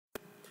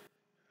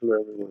Hello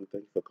everyone,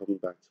 thank you for coming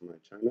back to my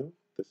channel.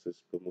 This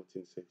is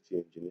Promoting Safety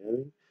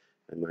Engineering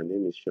and my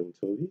name is Sean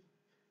Toby.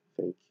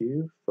 Thank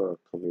you for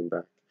coming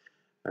back.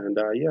 And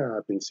yeah,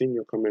 I've been seeing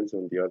your comments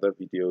on the other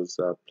videos.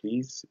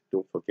 Please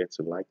don't forget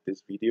to like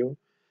this video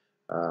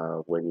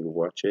when you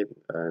watch it,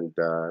 and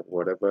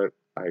whatever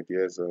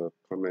ideas or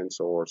comments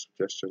or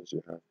suggestions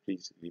you have,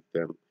 please leave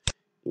them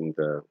in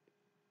the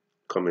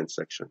comment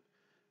section.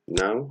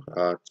 Now,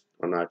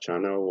 on our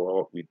channel,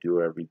 what we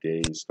do every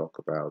day is talk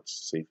about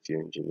safety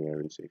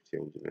engineering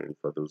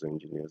for those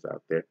engineers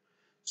out there.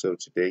 So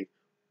today,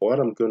 what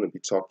I'm going to be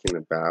talking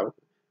about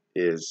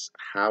is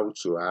how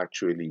to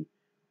actually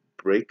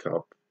break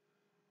up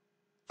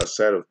a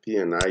set of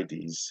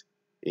P&IDs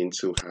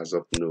into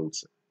HAZOP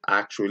nodes,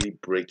 actually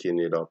breaking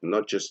it up,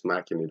 not just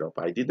marking it up.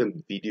 I did a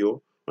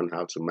video on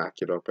how to mark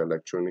it up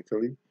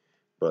electronically,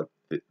 but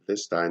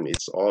this time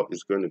it's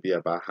going to be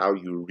about how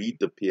you read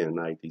the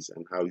P&IDs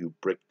and how you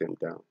break them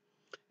down.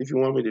 If you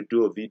want me to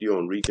do a video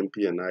on reading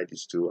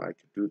P&IDs too, I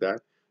could do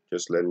that.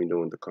 Just let me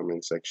know in the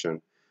comment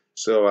section.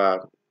 So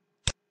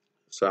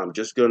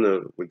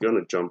we're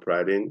gonna jump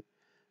right in,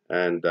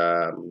 and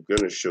I'm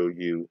gonna show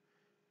you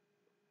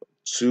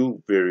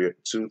two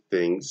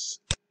things.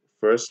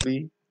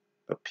 Firstly,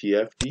 a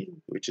PFD,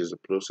 which is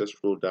a process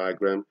flow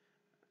diagram,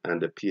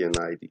 and a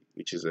P&ID,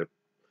 which is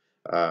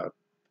a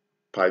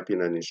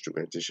piping and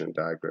instrumentation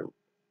diagram.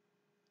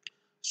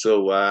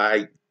 So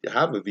I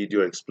have a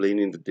video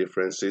explaining the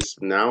differences.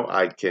 Now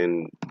I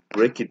can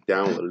break it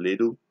down a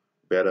little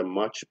better,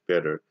 much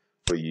better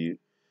for you,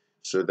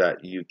 so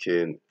that you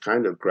can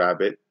kind of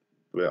grab it,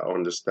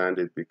 understand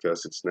it,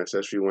 because it's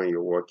necessary when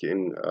you're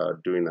working,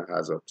 doing a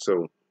HAZOP.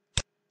 So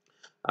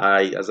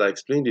as I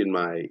explained in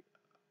my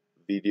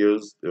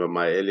videos,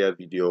 my earlier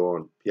video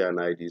on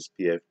P&IDs,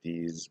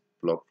 PFDs,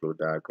 block flow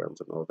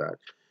diagrams, and all that.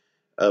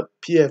 A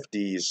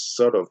PFD is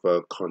sort of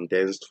a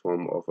condensed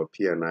form of a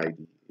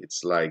P&ID.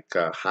 It's like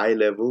high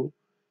level,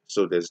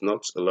 so there's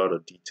not a lot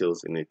of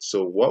details in it.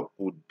 So what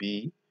would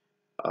be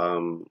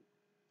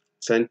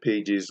 10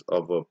 pages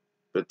of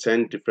the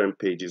 10 different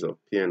pages of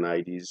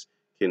P&IDs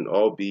can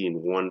all be in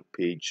one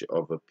page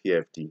of a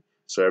PFD.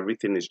 So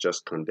everything is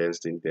just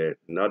condensed in there,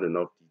 not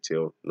enough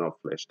detail, not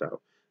fleshed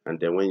out. And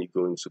then when you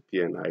go into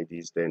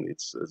P&IDs, then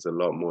it's a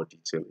lot more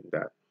detail in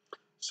that.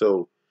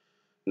 So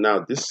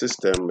now this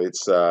system,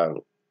 it's a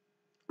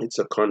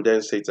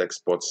condensate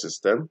export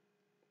system.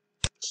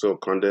 So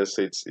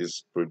condensate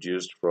is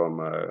produced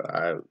from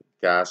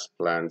gas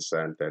plants,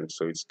 and then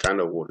so it's kind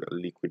of what a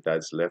liquid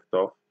that's left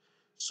off.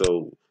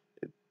 So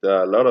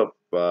a lot of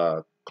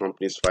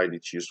companies find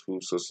it useful,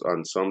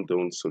 and some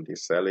don't, so they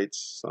sell it.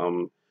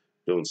 Some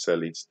don't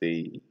sell it,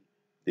 they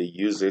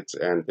use it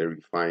and they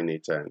refine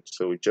it, and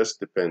so it just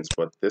depends.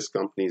 But this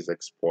company is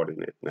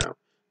exporting it now.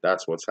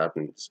 That's what's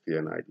happening with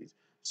P&IDs.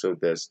 So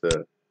there's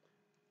the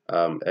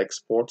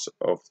export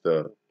of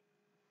the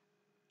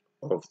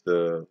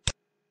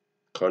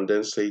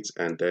condensate,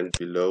 and then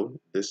below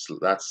this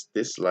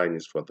line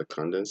is for the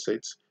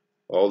condensate,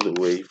 all the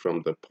way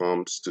from the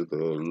pumps to the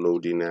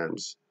loading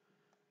arms.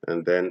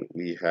 And then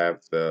we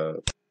have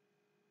the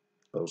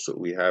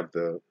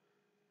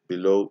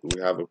below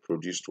we have a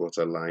produced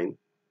water line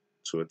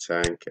to a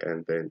tank,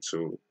 and then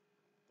to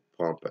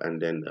pump, and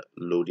then the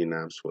loading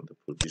arms for the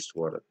produced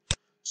water.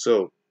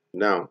 So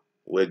now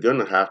we're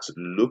gonna have to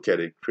look at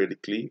it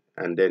critically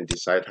and then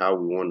decide how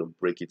we want to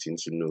break it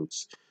into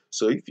nodes.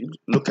 So if you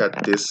look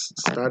at this,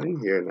 starting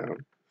here now,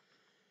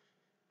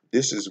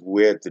 this is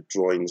where the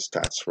drawing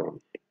starts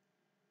from,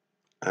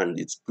 and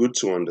it's good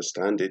to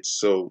understand it.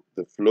 So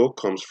the flow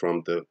comes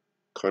from the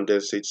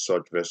condensate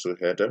surge vessel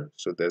header.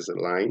 So there's a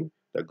line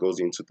that goes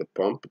into the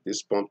pump.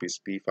 This pump is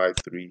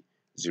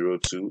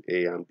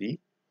P5302A and B,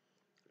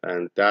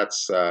 and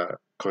that's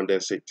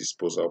condensate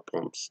disposal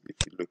pumps. If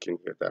you look in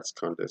here, that's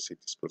condensate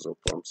disposal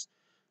pumps.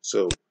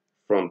 So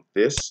from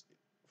this,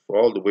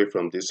 all the way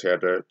from this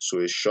header to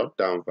a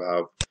shutdown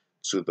valve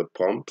to the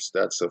pumps,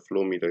 that's a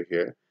flow meter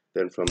here.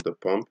 Then from the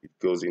pump, it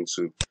goes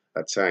into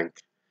a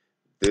tank.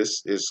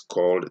 This is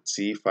called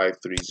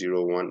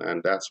T5301,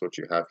 and that's what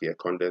you have here,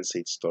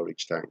 condensate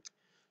storage tank.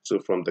 So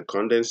from the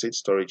condensate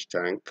storage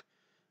tank,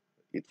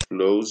 it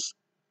flows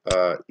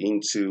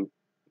into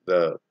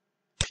the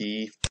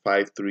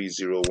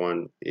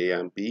P5301A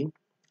and B,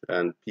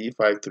 and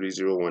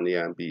P5301A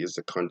and B is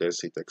the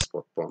condensate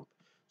export pump.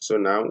 So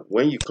now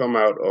when you come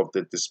out of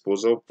the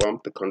disposal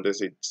pump, the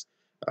condensate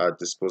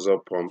disposal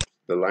pump,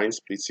 the line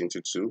splits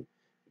into two.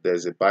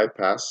 There's a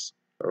bypass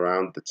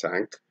around the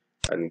tank,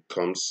 and it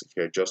comes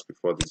here just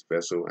before this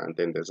vessel, and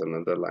then there's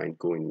another line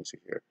going into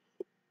here,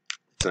 the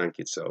tank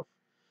itself.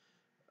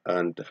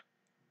 And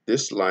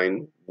this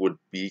line would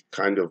be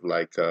kind of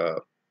like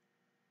a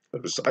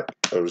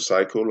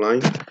recycle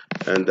line.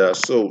 And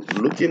so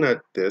looking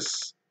at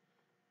this,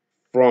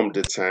 from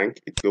the tank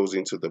it goes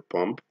into the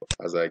pump,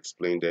 as I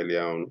explained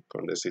earlier on,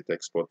 condensate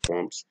export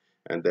pumps,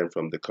 and then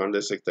from the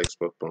condensate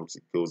export pumps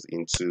it goes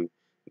into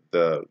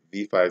the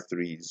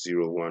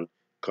V5301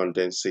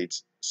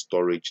 condensate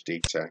storage day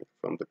tank.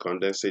 From the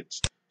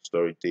condensate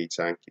storage day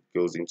tank it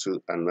goes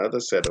into another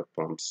set of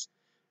pumps,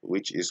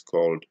 which is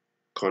called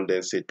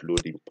condensate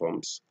loading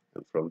pumps,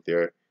 and from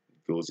there it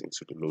goes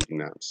into the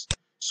loading arms.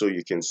 So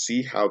you can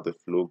see how the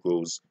flow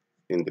goes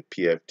in the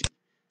PFD.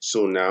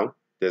 So now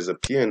there's a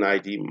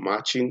P&ID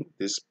matching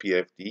this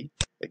PFD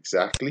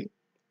exactly.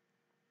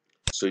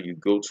 So you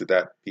go to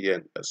that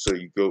so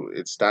you go,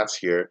 it starts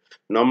here.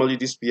 Normally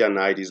these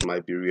P&IDs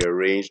might be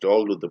rearranged,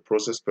 although the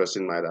process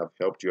person might have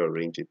helped you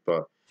arrange it,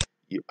 but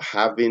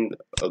having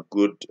a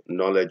good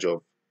knowledge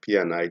of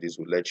P&IDs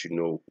will let you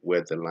know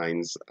where the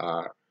lines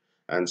are.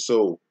 And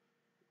so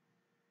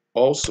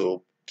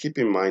also keep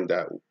in mind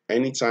that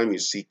anytime you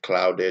see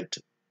clouded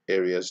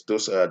areas,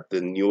 those are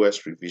the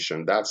newest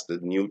revision. That's the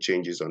new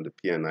changes on the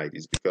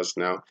P&IDs, because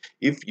now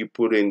if you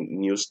put in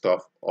new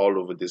stuff all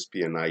over this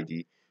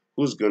P&ID,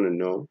 who's going to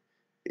know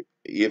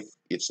if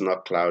it's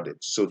not clouded?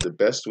 So the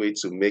best way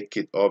to make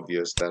it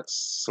obvious that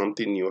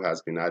something new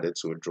has been added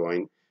to a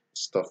drawing,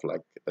 stuff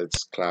like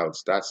it's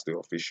clouds, that's the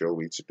official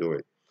way to do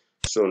it.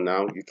 So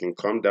now you can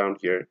come down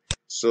here.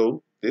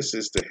 So this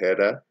is the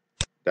header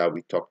that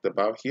we talked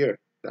about here.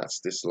 That's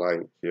this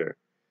line here.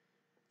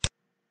 It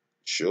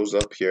shows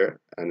up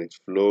here and it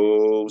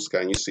flows.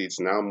 Can you see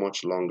it's now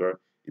much longer?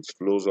 It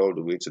flows all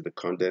the way to the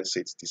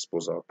condensate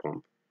disposal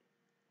pump.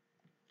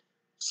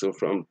 So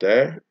from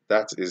there,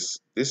 that is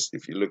this.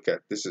 If you look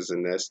at this, is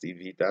an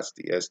SDV. That's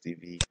the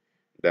SDV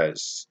that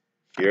is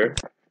here.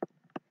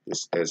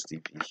 This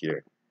SDV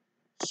here.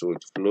 So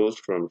it flows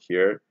from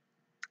here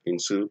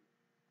into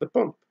the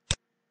pump.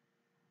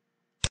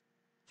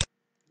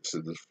 This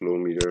is the flow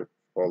meter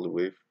all the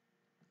way.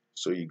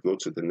 So you go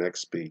to the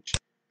next page,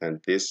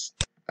 and this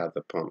are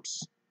the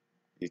pumps.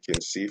 You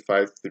can see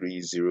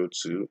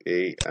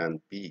 5302A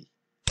and B,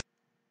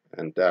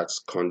 and that's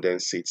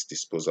condensate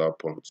disposal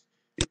pumps.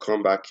 You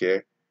come back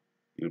here,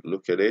 you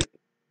look at it,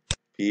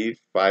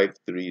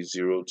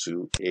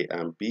 P5302A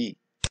and B,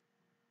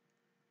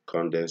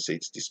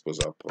 condensate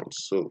disposal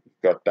pumps. So you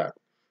got that.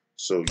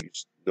 So you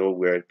know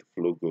where the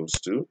flow goes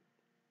to.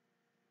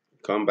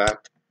 Come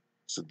back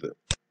to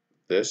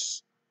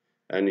this,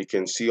 and you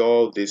can see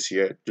all this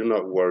here. Do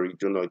not worry,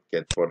 do not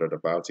get bothered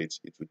about it.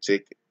 It will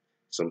take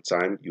some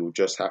time. You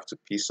just have to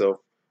piece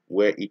off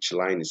where each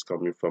line is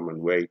coming from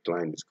and where each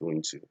line is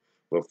going to.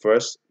 But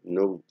first,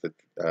 know that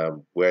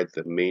where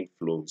the main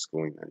flow is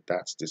going, and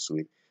that's this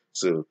way.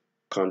 So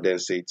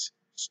condensate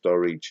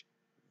storage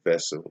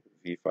vessel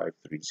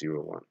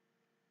V5301.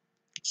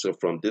 So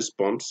from this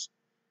pumps,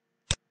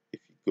 if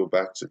you go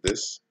back to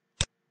this,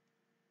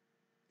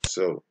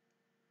 so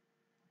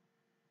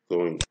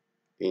going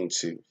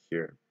into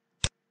here.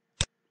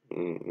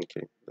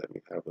 Okay, let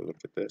me have a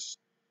look at this.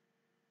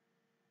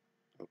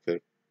 Okay,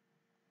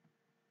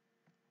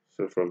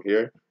 so from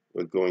here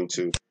we're going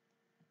to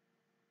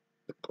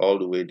all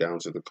the way down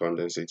to the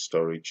condensate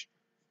storage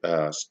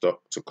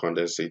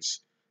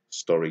condensate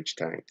storage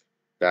tank.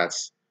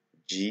 That's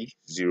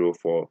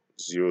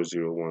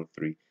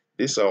G040013.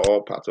 These are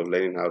all part of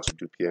learning how to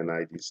do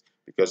P&IDs,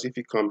 because if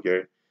you come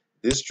here,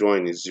 this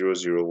drawing is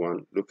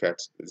 001. Look at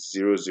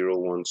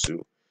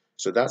 0012.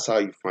 So that's how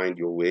you find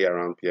your way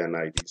around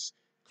P&IDs.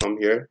 Come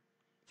here.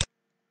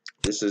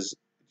 This is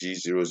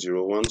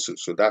G0012.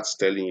 So that's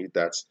telling you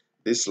that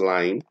this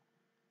line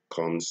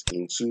comes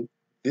into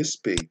this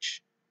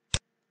page,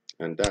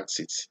 and that's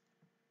it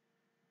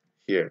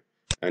here.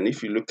 And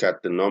if you look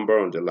at the number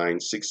on the line,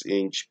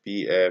 6-inch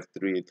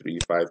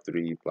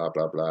PF3353 blah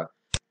blah blah,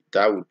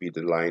 that would be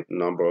the line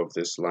number of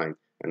this line,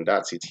 and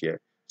that's it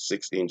here,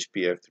 6-inch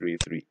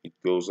PF33. It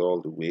goes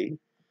all the way,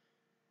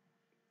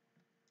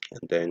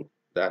 and then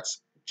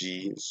that's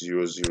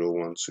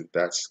G0012.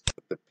 That's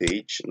the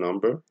page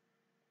number.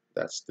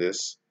 That's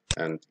this,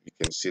 and you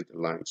can see the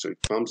line. So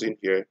it comes in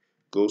here,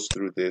 goes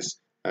through this,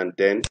 and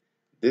then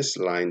this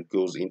line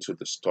goes into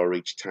the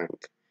storage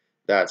tank.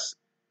 That's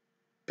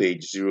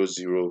page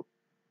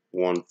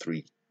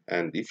 0013.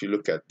 And if you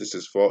look at this,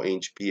 is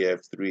 4-inch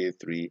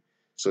PF383.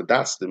 So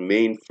that's the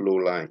main flow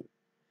line,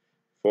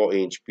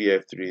 4-inch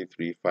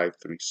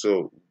PF38353.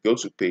 So go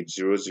to page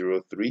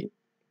 003,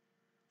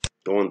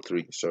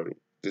 13, sorry,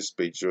 this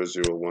page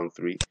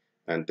 0013,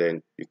 and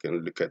then you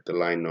can look at the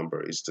line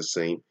number. It's the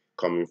same,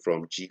 coming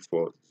from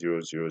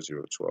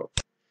G400012.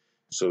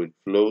 So it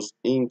flows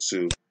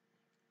into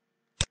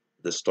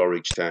the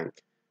storage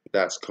tank.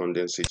 That's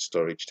condensate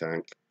storage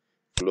tank.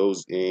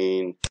 Flows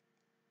in,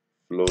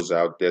 flows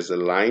out. There's a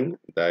line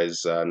that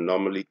is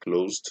normally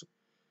closed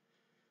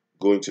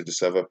going to the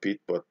server pit,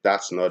 but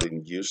that's not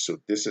in use. So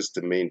this is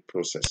the main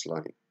process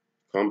line.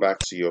 Come back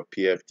to your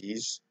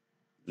PFDs,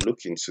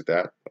 look into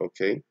that.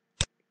 Okay,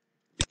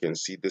 you can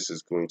see this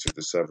is going to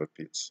the server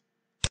pit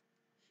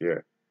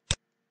here.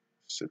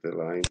 See the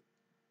line,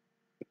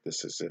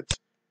 this is it,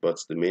 but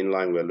the main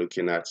line we're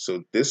looking at.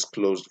 So this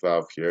closed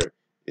valve here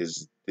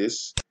is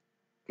this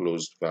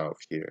closed valve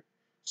here.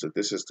 So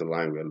this is the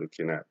line we're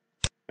looking at,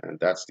 and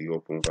that's the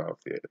open valve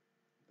there,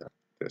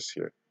 this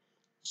here.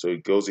 So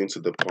it goes into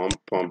the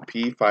pump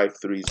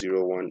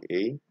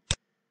P5301A,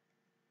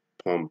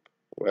 pump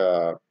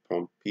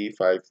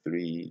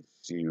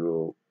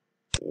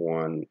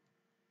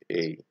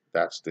P5301A.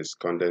 That's this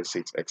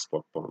condensate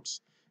export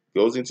pumps.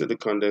 goes into the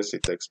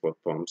condensate export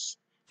pumps.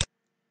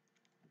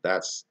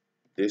 That's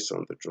this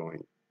on the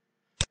drawing.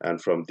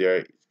 And from there,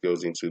 it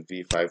goes into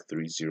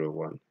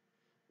V5301,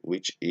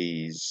 which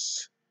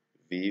is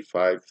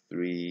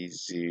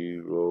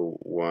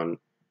V5301.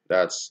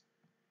 That's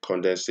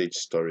condensate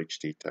storage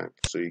D tank.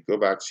 So you go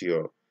back to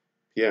your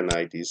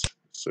P&IDs.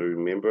 So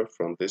remember,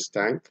 from this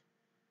tank,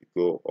 you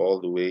go all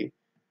the way.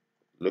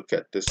 Look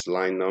at this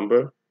line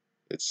number.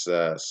 It's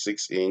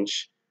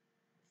 6-inch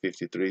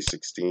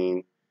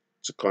 5316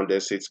 to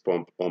condensate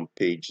pump on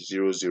page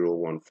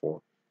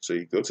 0014. So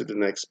you go to the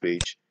next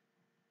page,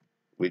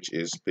 which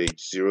is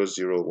page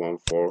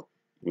 0014.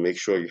 Make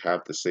sure you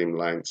have the same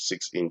line,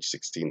 6-inch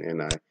 16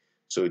 Ni.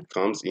 So it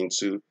comes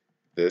into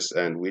this,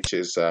 and which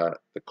is the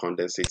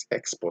condensate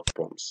export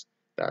pumps.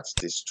 That's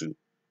this two.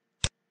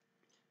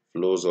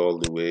 Flows all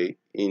the way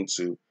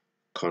into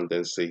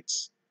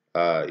condensates,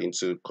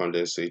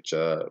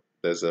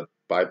 there's a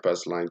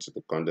bypass line to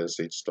the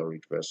condensate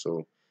storage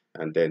vessel,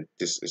 and then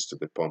this is to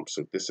the pump.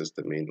 So this is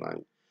the main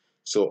line.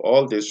 So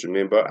all this,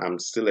 remember, I'm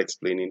still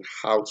explaining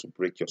how to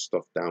break your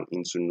stuff down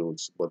into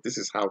nodes, but this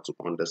is how to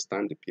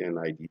understand the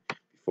P&ID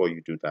before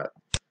you do that.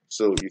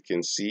 So you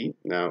can see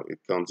now it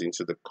comes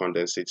into the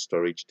condensate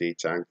storage day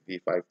tank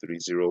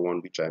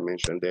V5301, which I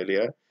mentioned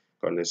earlier,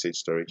 condensate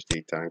storage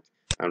day tank,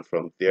 and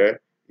from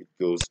there it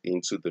goes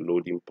into the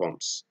loading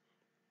pumps.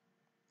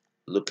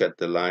 Look at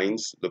the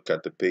lines, look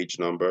at the page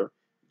number,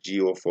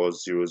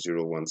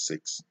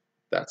 G040016.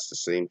 That's the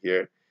same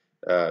here,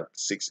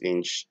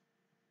 6-inch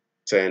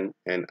 10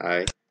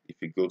 Ni.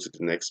 If you go to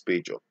the next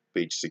page, of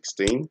page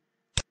 16,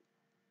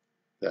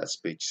 that's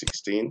page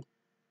 16.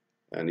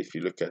 And if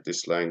you look at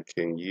this line,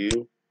 can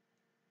you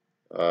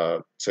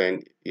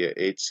 10, yeah,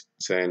 8,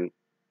 10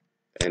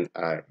 Ni.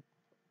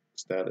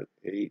 Is that an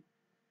 8,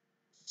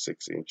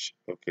 6-inch?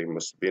 Okay,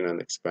 must have been an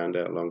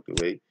expander along the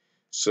way.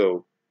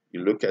 So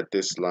you look at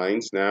these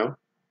lines now,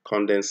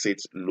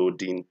 condensate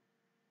loading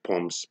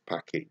pumps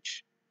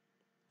package.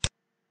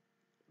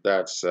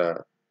 That's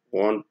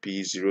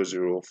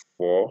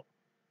 1P004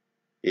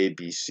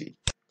 ABC.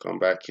 Come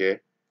back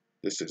here.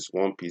 This is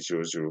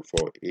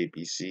 1P004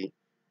 ABC,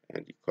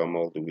 and you come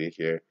all the way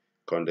here,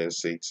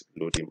 condensate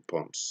loading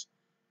pumps.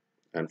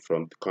 And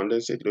from the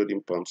condensate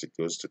loading pumps, it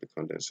goes to the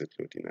condensate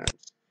loading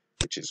arms,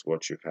 which is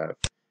what you have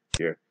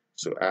here.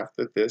 So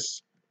after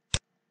this,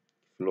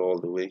 flow all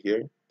the way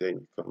here, then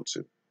you come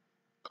to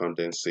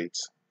condensate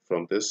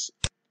from this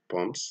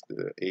pumps,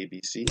 the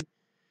ABC,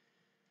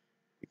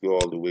 you go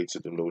all the way to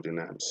the loading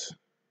arms.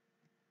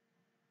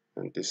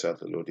 And these are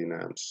the loading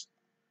arms.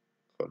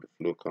 So the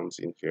flow comes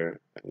in here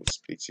and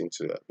splits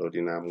into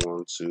loading arm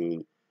 1,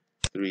 2,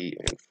 3,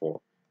 and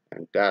 4.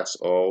 And that's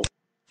all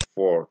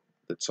for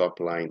the top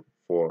line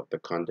for the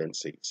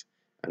condensate.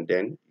 And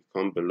then you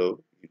come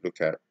below, you look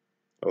at,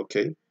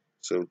 okay,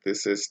 so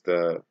this is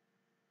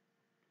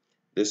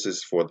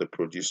for the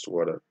produced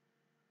water.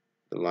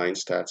 The line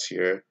starts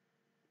here.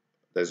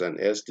 There's an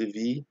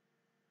SDV,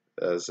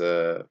 there's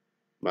a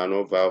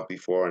manual valve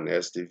before an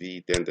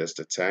SDV, then there's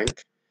the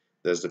tank,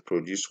 there's the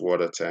produced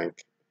water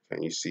tank.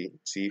 Can you see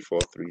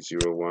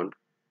T4301?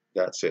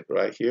 That's it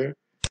right here.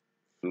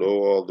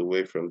 Flow all the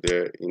way from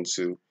there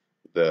into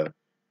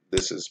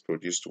this is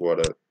produced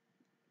water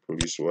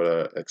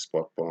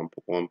export pump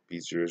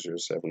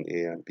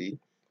 1P007A and B,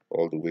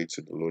 all the way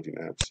to the loading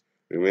arms.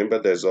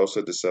 Remember, there's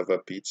also the server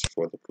pits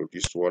for the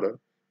produced water.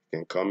 You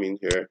can come in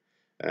here,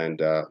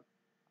 and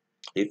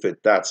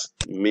that's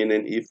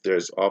meaning if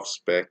there's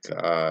off-spec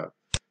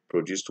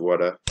produced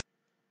water,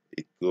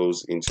 it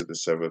goes into the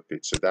server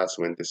pit. So that's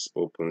when this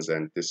opens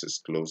and this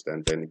is closed,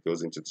 and then it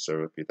goes into the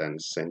server pit and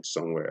is sent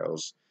somewhere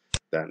else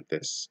than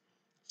this.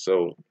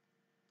 So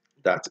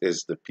that's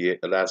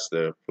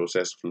the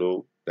process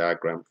flow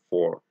diagram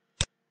for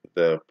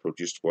the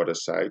produced water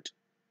side.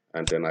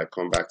 And then I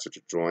come back to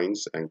the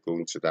drawings and go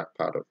into that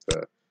part of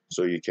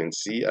so you can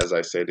see, as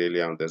I said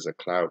earlier on, there's a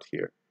cloud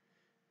here.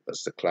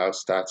 As the cloud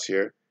starts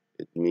here,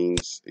 it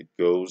means it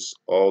goes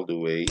all the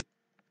way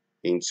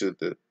into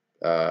the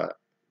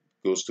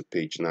goes to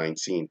page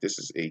 19. This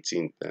is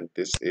 18 and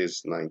this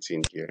is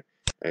 19 here,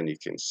 and you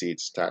can see it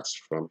starts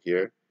from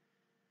here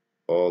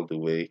all the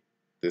way.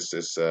 This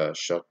is a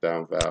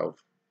shutdown valve,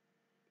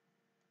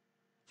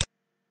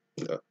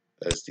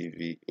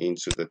 SDV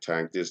into the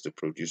tank. This is the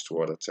produced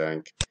water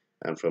tank,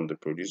 and from the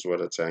produced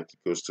water tank it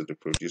goes to the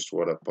produced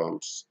water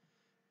pumps,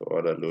 the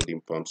water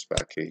loading pumps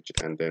package,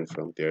 and then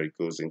from there it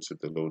goes into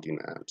the loading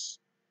arms.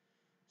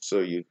 So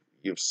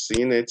you've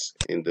seen it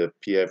in the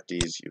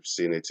PFDs, you've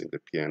seen it in the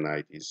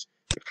P&IDs.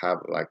 You have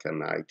like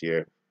an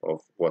idea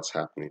of what's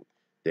happening.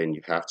 Then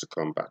you have to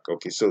come back.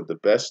 Okay, so the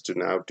best to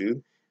now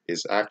do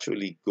is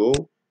actually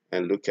go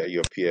and look at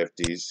your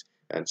PFDs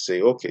and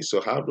say, okay,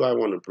 so how do I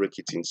want to break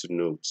it into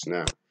nodes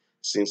now?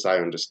 Since I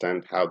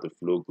understand how the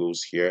flow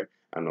goes here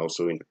and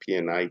also in the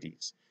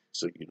P&IDs.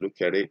 So you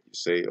look at it, you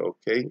say,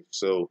 okay,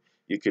 so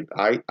you could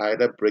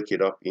either break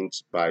it up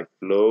into by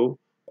flow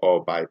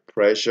or by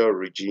pressure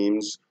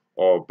regimes,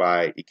 or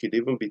by, it could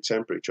even be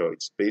temperature.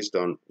 It's based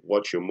on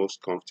what you're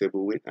most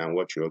comfortable with and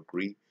what you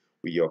agree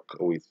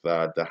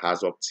the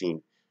HAZOP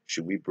team.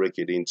 Should we break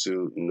it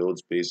into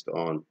nodes based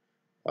on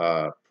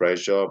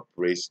pressure,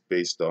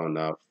 based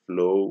on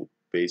flow,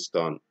 based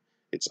on,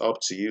 it's up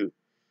to you.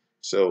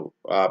 So,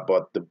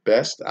 but the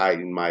best,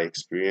 in my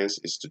experience,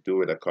 is to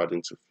do it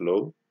according to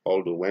flow.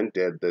 Although when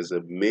there's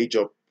a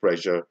major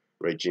pressure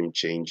regime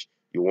change,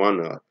 you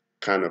want to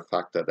kind of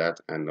factor that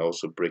and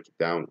also break it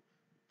down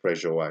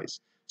pressure wise.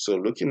 So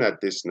looking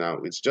at this now,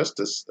 it's just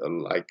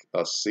like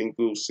a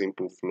single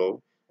simple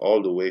flow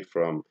all the way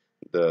from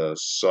the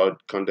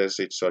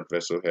condensate sod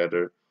vessel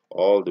header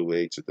all the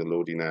way to the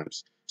loading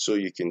arms. So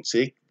you can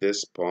take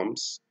this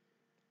pumps,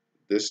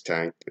 this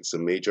tank, it's a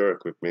major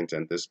equipment,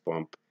 and this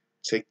pump,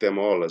 take them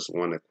all as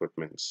one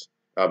equipment,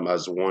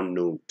 as one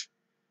node.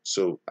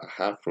 So I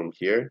have from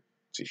here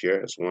to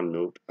here as one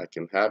node. I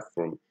can have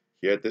from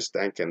here this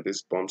tank and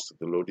this pumps to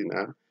the loading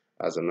arm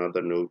as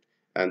another node.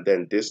 And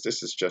then this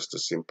is just a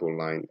simple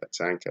line, a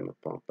tank and a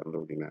pump and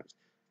loading arms.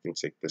 I can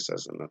take this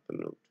as another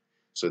node.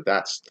 So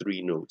that's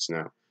three nodes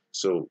now.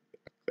 So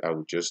I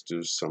would just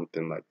do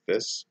something like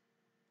this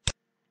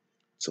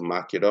to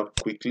mark it up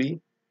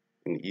quickly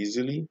and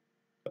easily.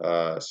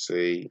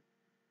 Say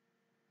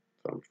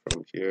come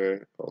from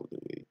here all the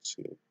way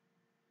to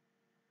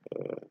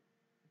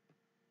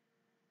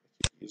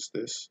use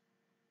this.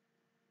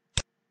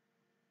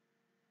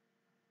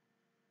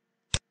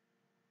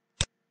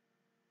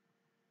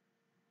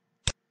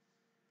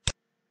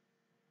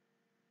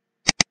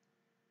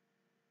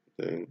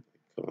 Then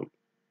come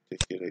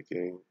take it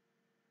again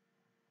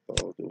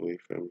all the way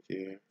from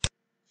here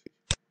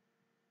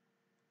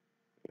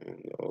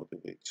and all the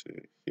way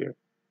to here.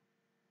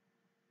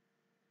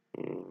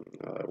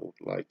 I would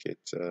like it.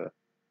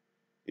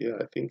 Yeah,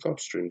 I think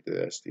upstream the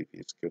STV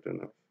is good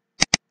enough.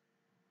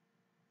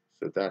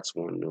 So that's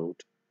one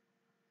node.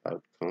 I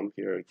would come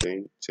here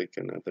again, take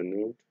another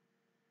node.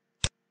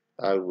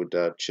 I would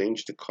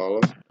change the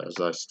color as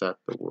I start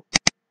the work.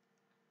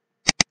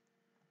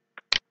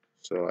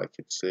 So I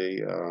could say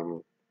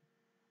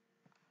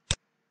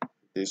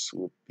this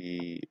would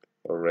be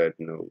a red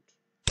node.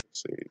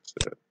 Let's say it's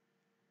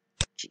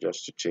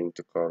just to change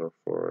the color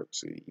for it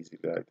to easily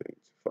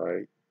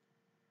identify.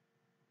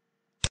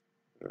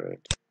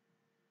 Red,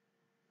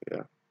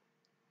 yeah.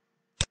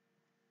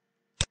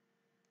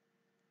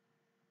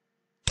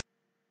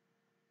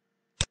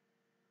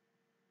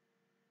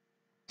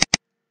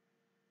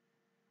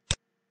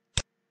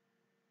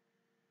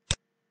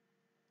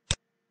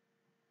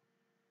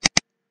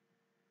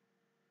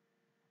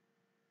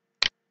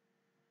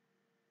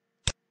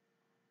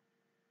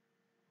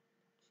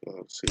 So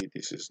I'll say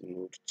this is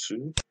node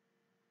 2.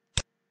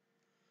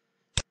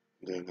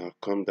 Then I'll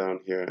come down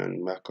here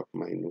and mark up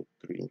my node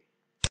 3.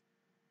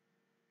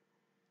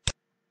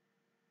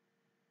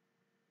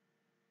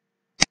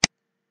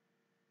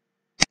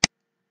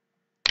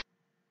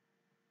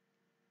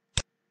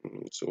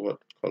 So what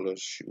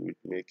colors should we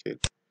make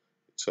it?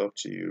 It's up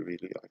to you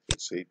really. I can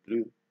say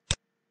blue.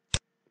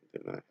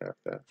 And then I have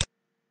that.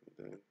 And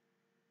then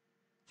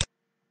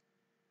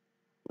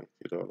make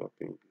it all up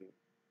in blue.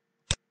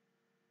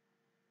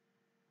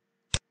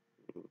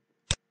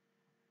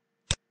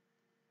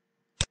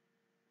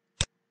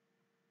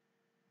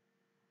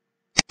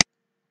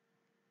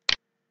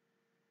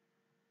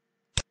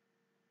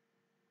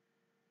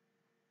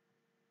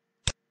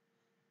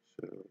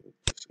 So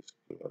this is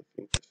blue. I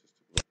think this is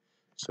the blue.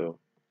 So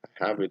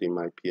I have it in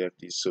my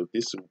PFD. So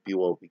this will be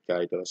what will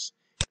guide us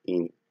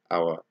in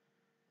our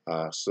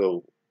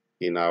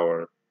in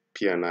our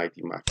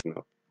P&ID marking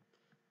up.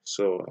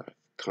 So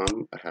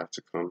I have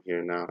to come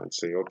here now and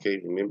say,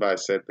 okay, remember I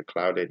said the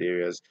clouded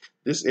areas.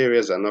 These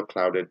areas are not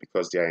clouded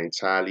because they are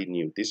entirely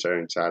new. These are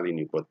entirely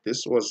new, but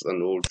this was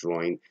an old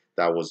drawing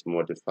that was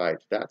modified.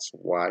 That's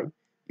why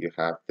you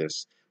have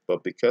this.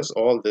 But because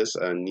all this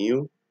are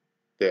new,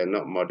 they're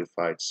not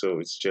modified. So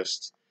it's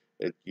just,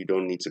 you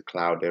don't need to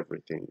cloud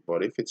everything.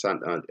 But if it's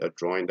a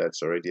drawing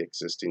that's already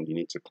existing, you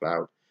need to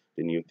cloud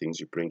the new things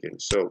you bring in.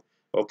 So,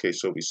 okay,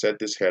 so we said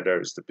this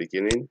header is the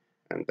beginning,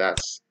 and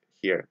that's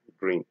here,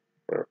 green.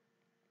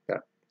 Yeah.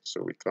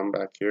 So we come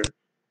back here,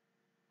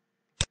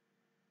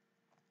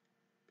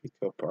 pick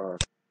up our,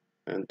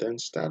 and then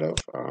start off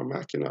our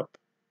marking up.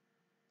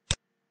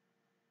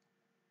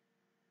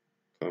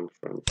 Come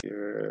from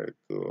here,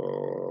 go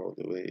all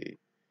the way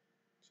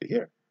to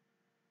here.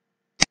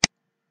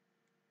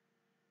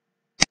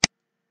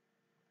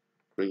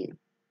 Green.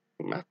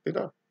 We marked it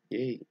up.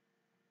 Yay.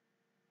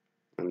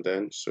 And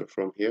then, so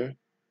from here,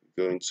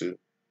 we go into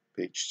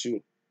page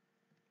 2.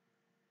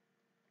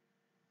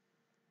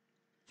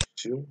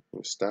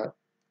 We start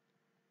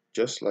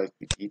just like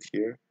we did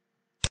here,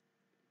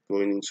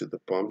 going into the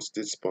pumps.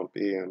 This pump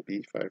A and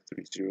B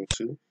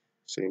 5302.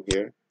 Same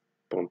here,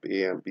 pump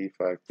A and B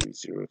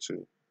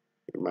 5302.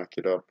 We mark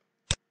it up,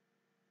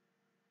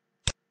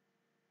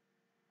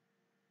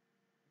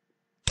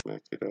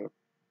 mark it up.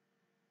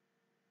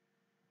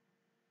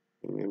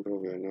 Remember,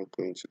 we are not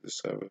going to the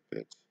server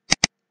bit.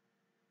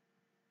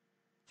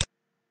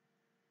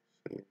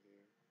 Same here.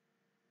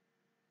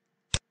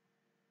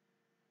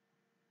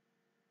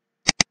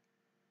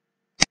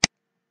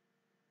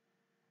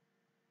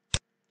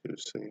 the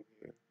same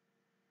here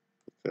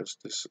because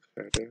this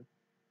header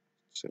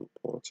is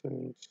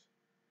important.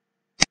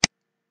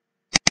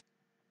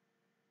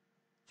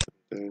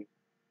 Then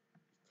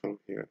come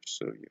here.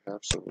 So you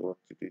have some work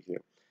to do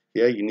here.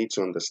 Here you need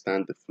to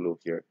understand the flow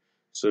here.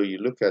 So you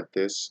look at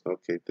this.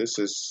 Okay, this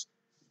is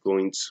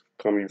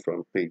coming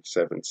from page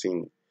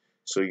 17.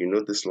 So you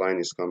know this line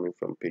is coming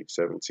from page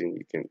 17.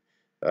 You can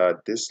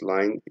this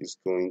line is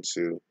going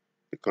to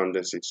the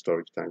condensate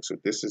storage tank. So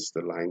this is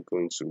the line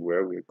going to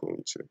where we're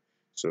going to.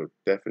 So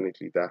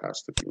definitely that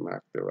has to be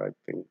marked the right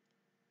thing.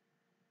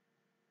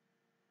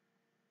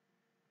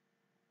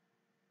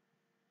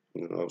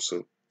 And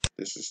also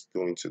this is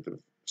going to the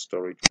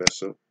storage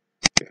vessel.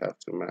 You have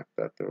to mark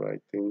that the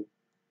right thing.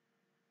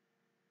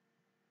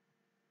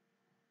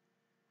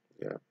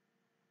 Yeah.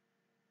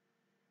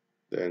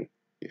 Then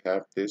you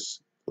have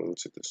this going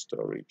to the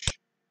storage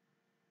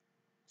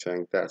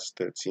tank. That's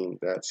 13.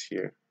 That's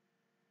here.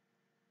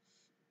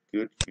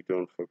 Good. You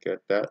don't forget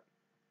that.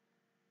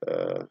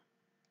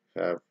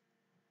 Have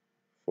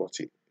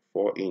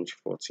 4-inch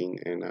 14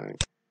 NI.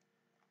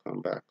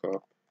 Come back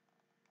up.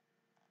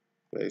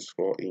 There's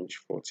 4-inch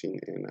 14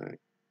 NI.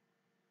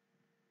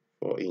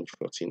 4-inch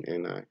 14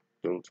 NI.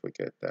 Don't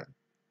forget that.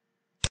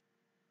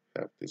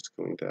 Have this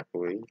going that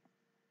way.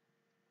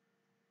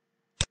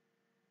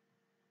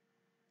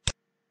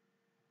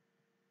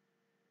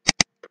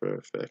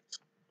 Perfect.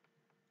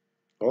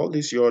 All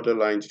these other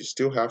lines, you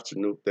still have to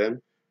note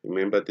them.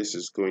 Remember, this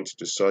is going to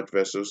the surge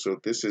vessel, so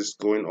this is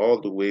going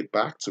all the way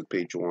back to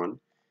page 1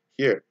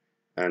 here,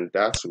 and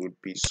that would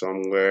be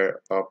somewhere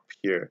up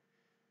here.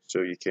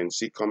 So you can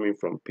see coming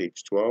from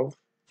page 12,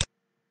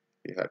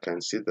 you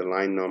can see the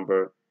line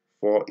number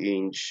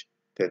 4-inch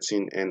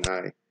 13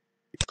 NI.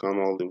 You come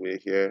all the way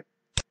here,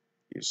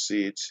 you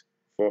see it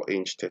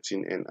 4-inch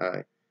 13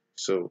 NI.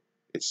 So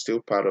it's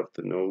still part of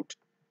the node.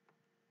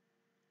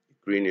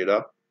 Green it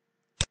up.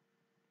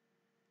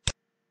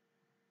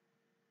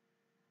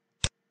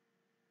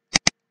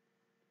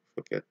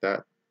 Forget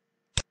that.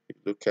 You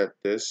look at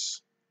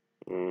this.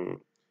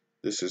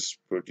 This is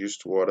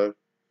produced water.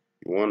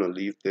 You want to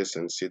leave this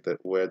and see that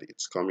where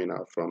it's coming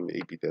out from.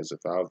 Maybe there's a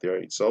valve there.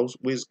 It's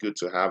always good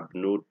to have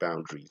node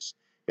boundaries.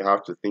 You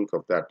have to think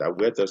of that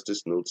where does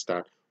this node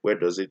start, where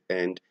does it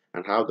end,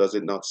 and how does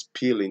it not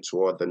spill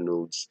into other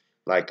nodes?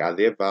 Like, are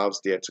there valves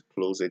there to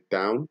close it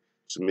down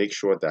to make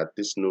sure that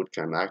this node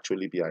can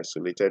actually be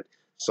isolated?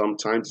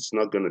 Sometimes it's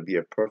not going to be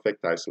a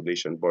perfect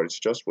isolation, but it's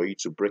just for you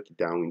to break it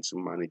down into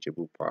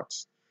manageable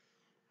parts.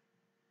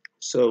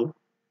 So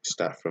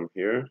start from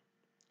here.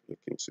 Look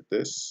into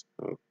this.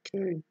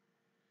 Okay.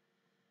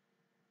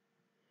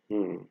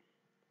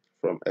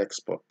 From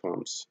export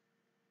pumps.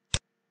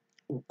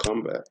 We'll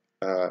come back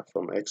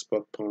from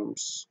export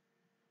pumps,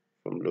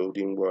 from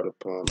loading water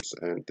pumps,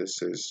 and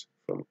this is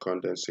from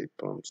condensate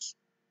pumps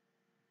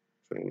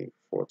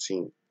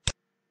 2014.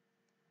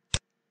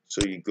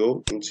 So you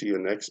go into your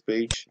next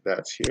page,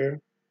 that's here.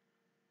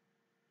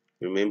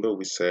 Remember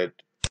we said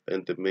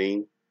in the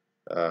main,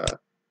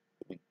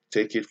 we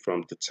take it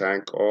from the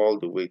tank all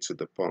the way to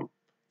the pump.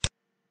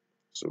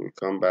 So we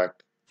come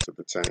back to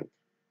the tank.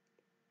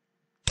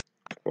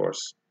 Of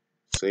course,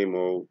 same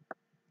old,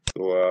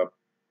 go up,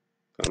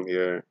 come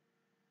here.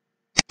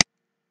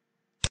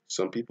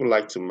 Some people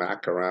like to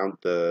mark around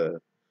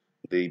the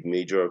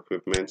major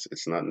equipment.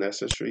 It's not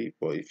necessary,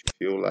 but if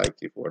you feel like,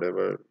 if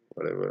whatever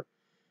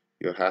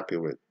you're happy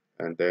with.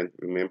 And then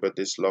remember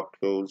this lock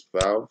close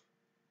valve.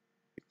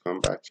 You come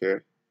back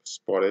here,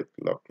 spot it,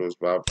 lock close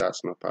valve.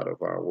 That's not part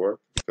of our work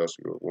because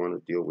we want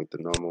to deal with the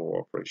normal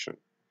operation.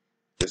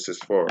 This is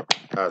for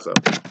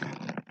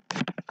HAZOP.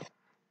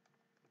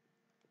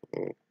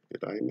 Oh,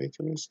 did I make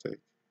a mistake?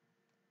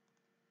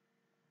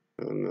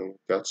 Oh no,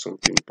 got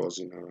something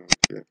buzzing around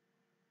here.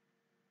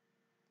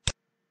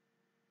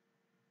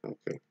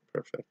 Okay,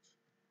 perfect.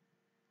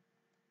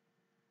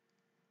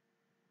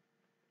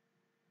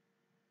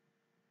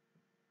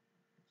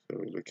 So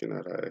we're looking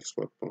at our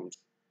export pumps,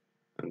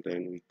 and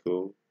then we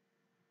go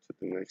to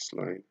the next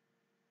line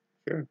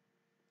here.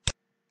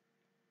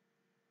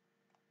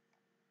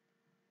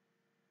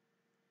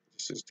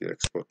 This is the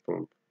export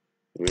pump.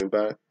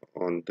 Remember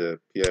on the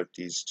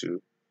PFDs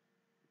too,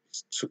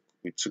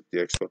 we took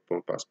the export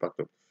pump as part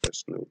of the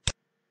first node.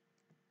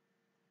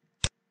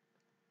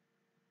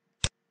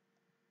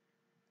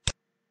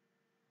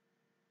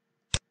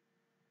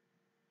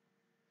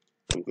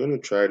 I'm going to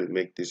try to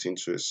make this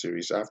into a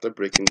series. After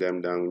breaking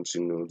them down into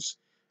nodes,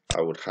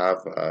 I would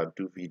have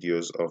do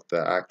videos of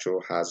the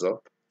actual HAZOP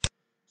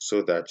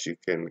so that you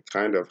can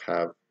kind of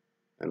have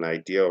an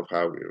idea of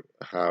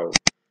how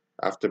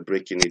after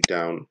breaking it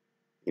down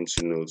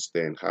into nodes,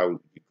 then how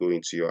you go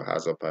into your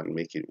HAZOP and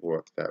make it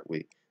work that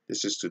way.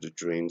 This is to the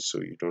drains,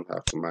 so you don't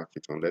have to mark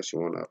it unless you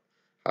want to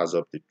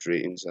HAZOP the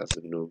drains as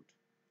a node.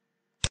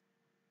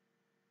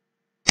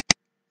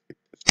 Click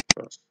this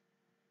across,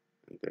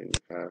 and then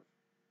you have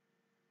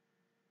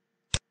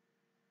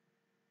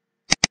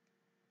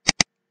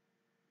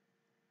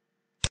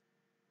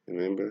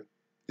remember,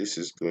 this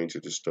is going to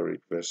the storage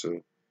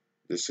vessel.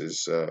 This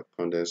is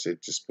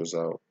condensate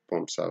disposal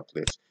pumps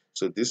outlet.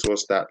 So this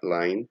was that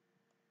line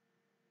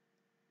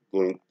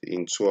going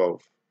in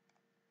 12.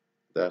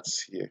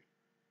 That's here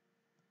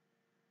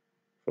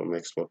from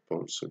export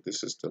pump. So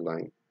this is the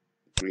line.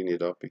 Green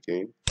it up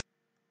again.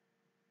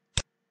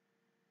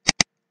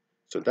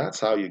 So that's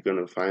how you're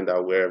going to find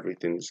out where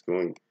everything is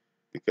going.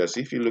 Because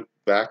if you look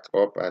back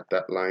up at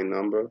that line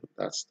number,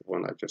 that's the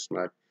one I just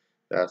marked.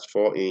 That's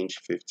 4"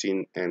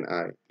 15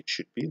 NI. It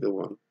should be the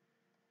one.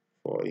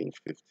 4"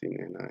 15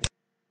 NI.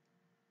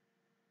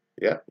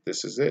 Yeah,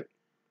 this is it.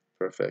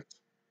 Perfect.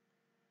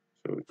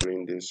 So we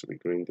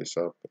green this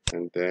up,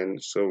 and then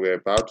so we're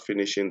about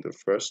finishing the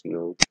first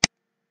node,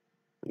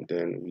 and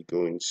then we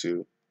go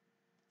into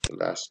the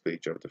last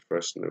page of the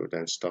first node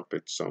and stop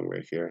it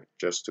somewhere here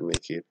just to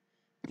make it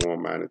more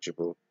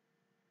manageable.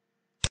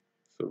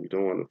 So we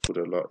don't want to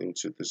put a lot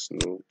into this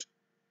node.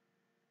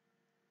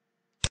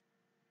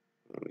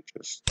 Let me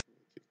just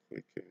make it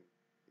quick.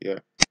 Yeah,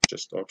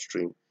 just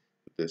upstream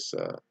this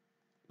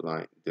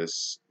line,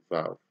 this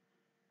valve.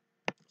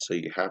 So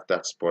you have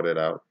that spotted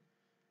out,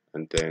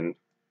 and then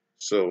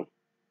so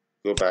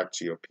go back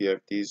to your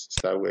PFDs. Is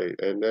that where it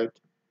ended?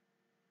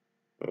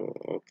 Oh,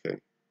 okay.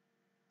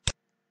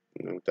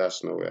 No,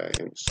 that's not where I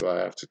end. So I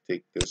have to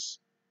take this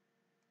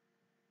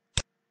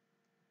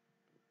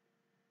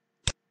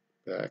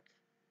back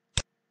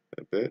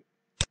a bit.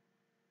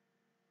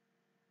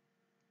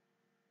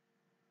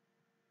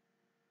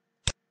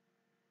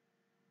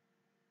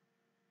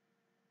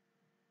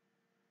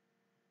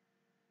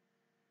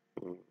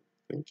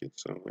 I think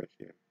it's somewhere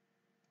here.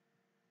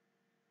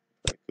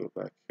 If I go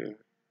back here,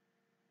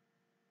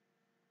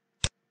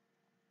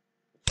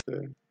 it's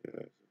there. Yeah,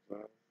 there's a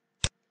valve.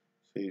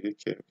 So you look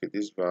here, okay,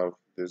 this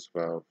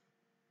valve,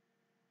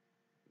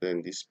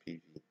 then this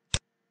PV.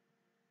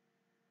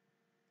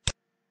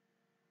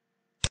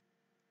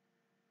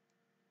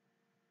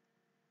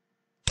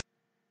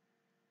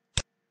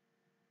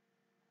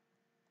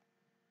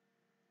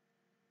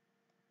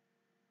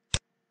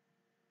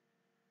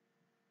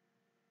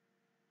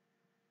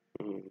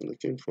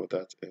 Looking for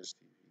that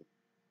SDV.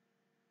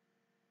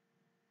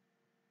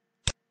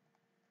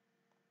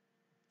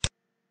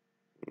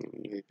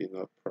 Maybe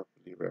not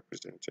properly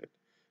represented.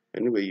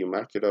 Anyway, you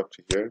mark it up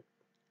to here.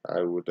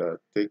 I would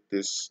take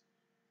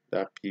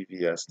that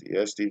PV as the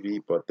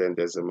SDV, but then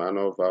there's a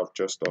manual valve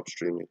just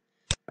upstream it,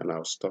 and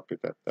I'll stop it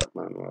at that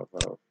manual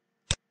valve.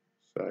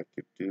 So I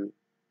could do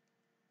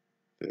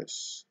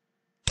this,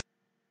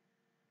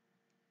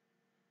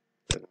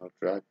 then I'll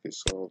drag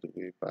this all the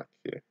way back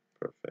here.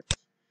 Perfect.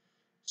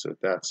 So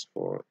that's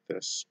for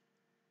this,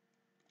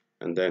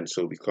 and then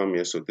so we come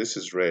here. So this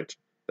is red.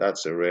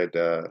 That's a red.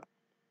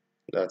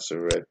 That's a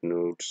red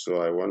node. So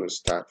I want to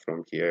start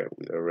from here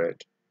with a red.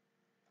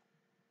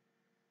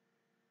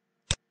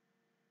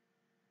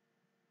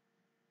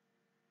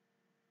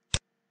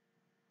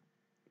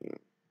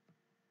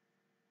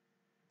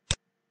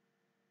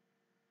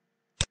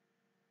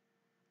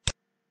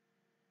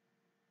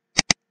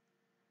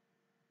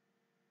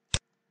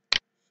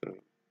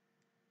 So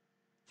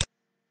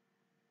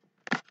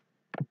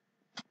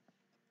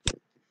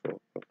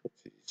default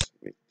properties,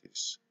 make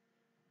this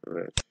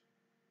red.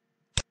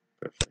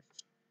 Perfect.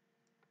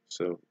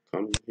 So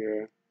come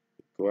here,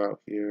 go out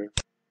here.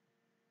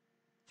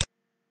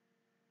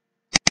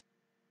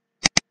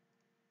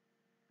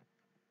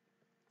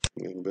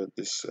 Remember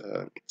this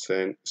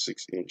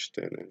 6"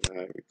 10, and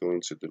now we go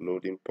into the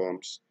loading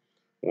pumps.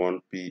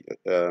 1P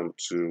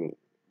to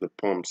the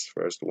pumps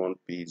first.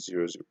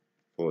 1P004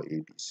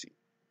 ABC.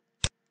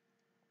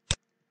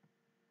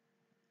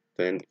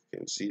 Then you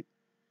can see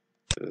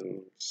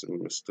so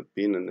must have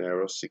been an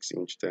error. 6"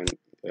 10,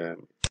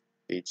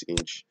 8".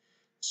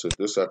 So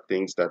those are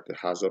things that the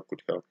HAZOP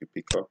could help you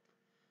pick up.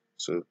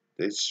 So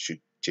this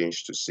should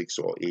change to 6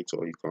 or 8,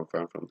 or you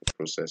confirm from the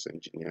process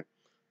engineer.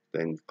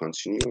 Then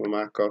continue your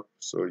markup,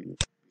 so you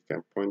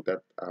can point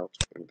that out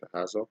in the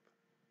HAZOP.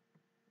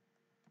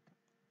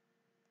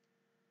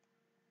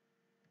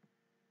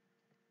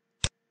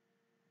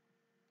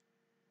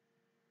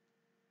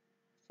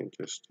 You can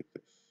just do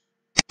this,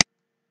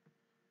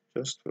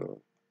 just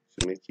to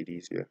make it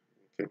easier.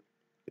 Okay,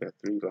 there are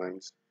 3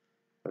 lines.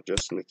 I'll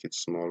just make it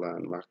smaller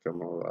and mark them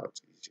all out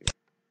easier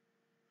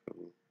for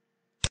me.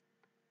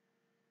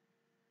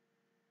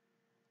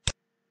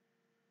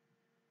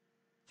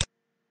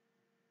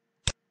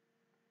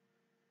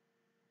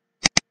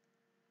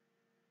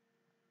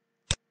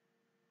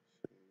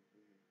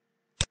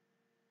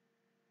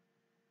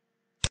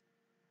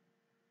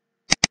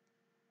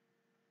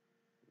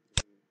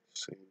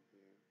 Same here.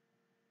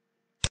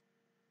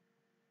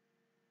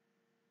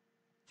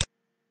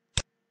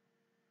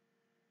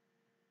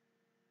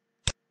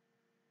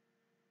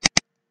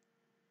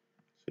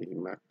 So you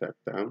mark that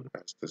down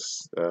as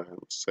this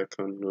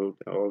second node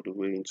all the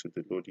way into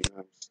the loading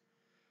arms.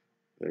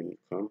 Then you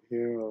come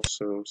here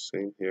also,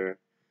 same here.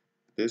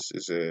 This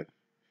is a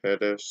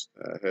header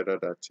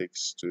that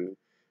takes to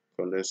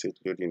condensate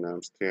loading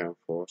arms 3 and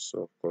 4.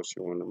 So of course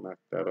you want to mark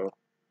that up.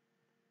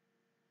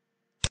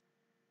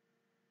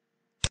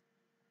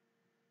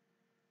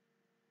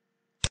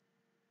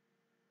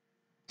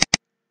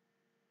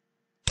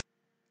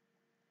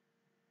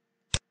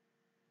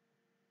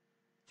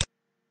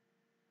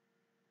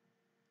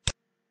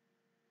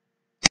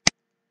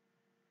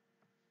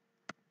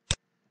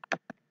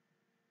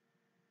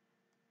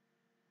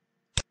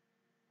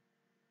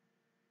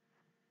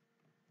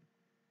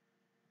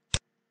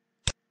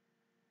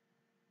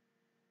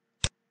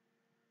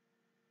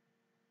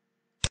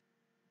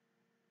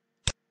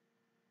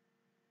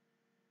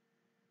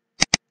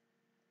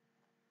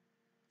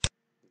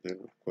 Then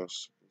of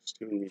course we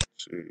still need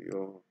to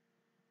your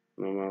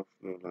normal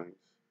flow lines.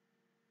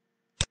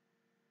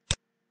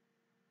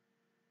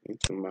 You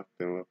need to mark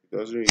them up. It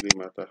doesn't really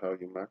matter how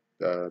you mark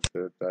the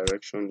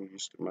direction you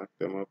use to mark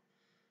them up.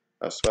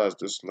 As far as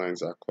those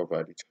lines are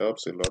covered, it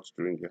helps a lot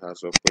during the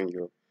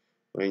HAZOP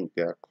when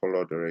they are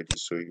colored already,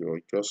 so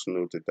you just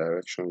know the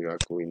direction you are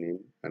going in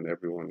and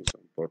everyone is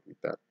on board with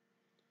that.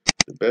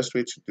 The best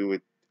way to do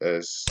it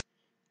is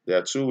there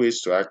are two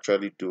ways to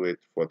actually do it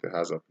for the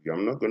HAZOP.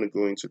 I'm not going to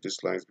go into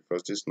these lines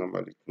because this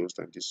normally closed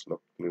and this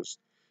locked closed.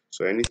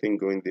 So anything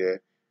going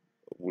there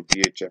would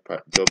be a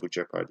double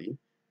jeopardy,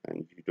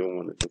 and you don't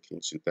want to look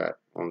into that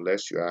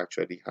unless you're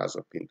actually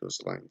HAZOP in those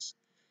lines.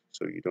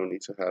 So you don't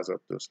need to HAZOP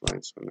those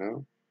lines for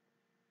now.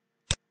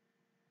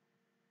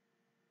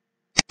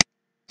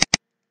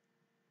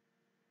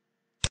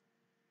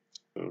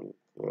 So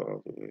go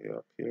all the way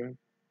up here.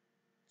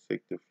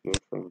 Take the flow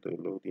from the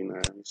loading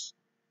arms.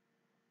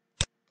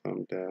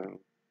 Come down,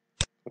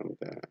 come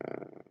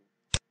down.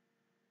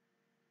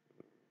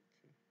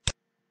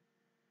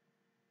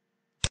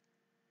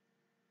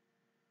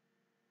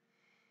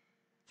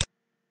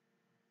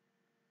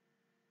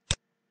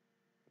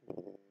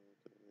 All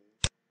the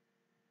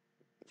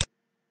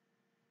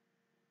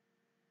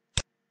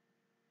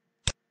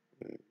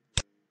way,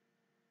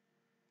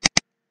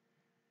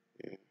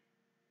 yeah.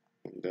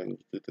 And then you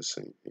do the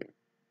same here.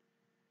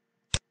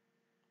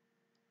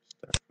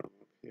 Start from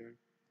up here.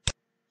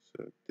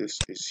 So this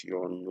is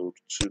your node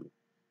 2.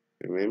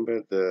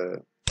 Remember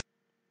the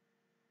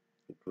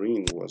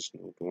green was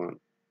node 1,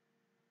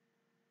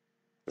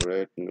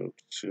 red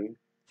node 2,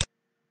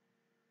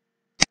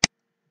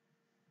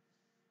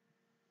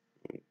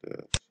 and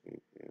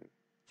same here.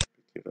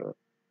 Pick it up,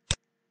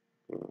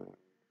 go around,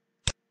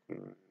 go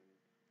around,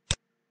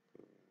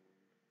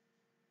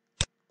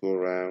 go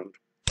around,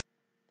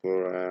 go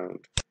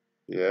around.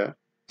 Yeah.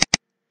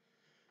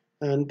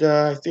 And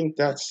I think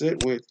that's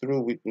it. We're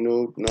through with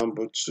node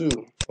number 2,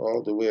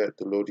 all the way at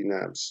the loading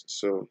amps.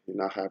 So we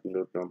now have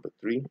node number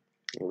 3. And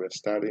we're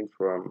starting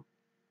from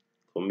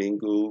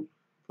commingle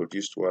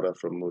produced water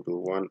from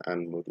module 1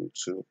 and module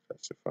 2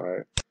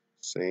 classifier.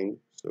 Same.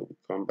 So we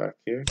come back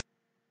here.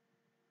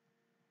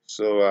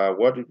 So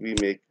what did we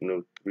make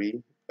node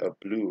 3?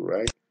 Blue,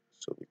 right?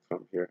 So we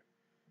come here.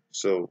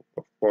 So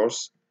of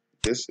course,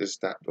 this is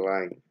that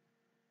line.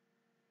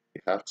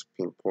 You have to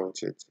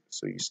pinpoint it.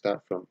 So you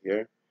start from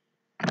here,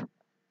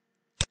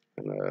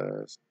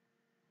 and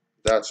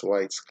that's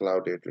why it's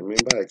clouded.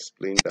 Remember I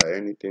explained that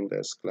anything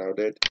that's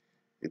clouded,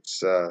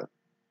 it's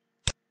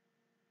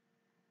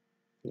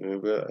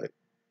remember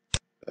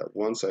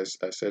once I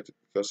said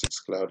because it's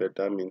clouded,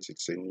 that means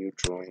it's a new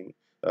drawing.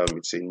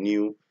 It's a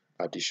new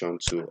addition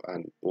to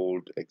an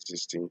old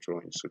existing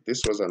drawing. So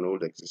this was an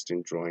old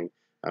existing drawing,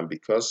 and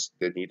because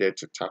they needed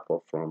to tap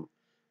off from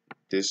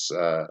this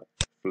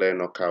flare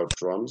knockout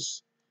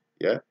drums,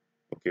 yeah,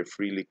 okay,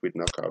 free liquid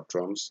knockout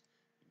drums,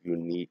 you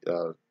need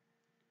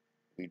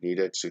we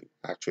needed to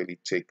actually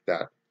take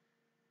that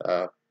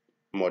uh,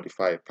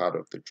 modify a part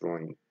of the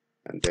drawing,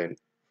 and then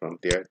from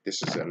there,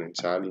 this is an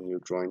entirely new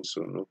drawing,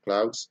 so no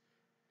clouds.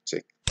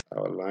 Take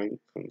our line,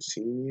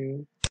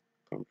 continue,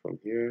 come from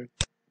here,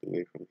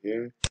 away from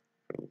here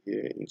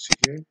into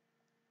here,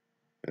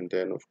 and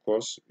then of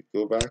course we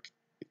go back.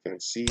 You can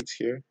see it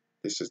here.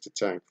 This is the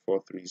tank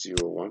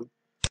 4301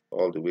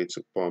 all the way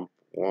to pump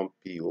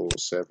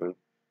 1P07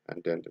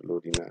 and then the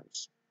loading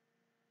amps.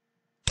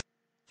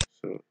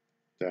 So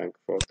tank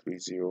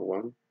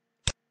 4301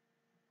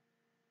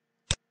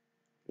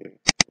 here,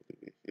 all the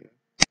way here.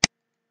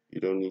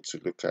 You don't need to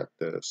look at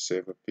the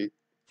saver pit.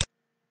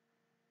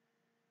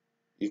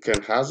 You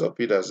can HAZOP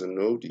it as a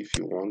node if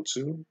you want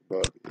to,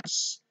 but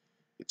it's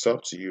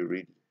up to you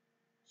really.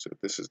 So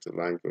this is the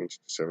line going to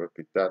the server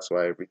pit. That's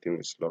why everything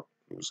is locked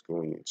who's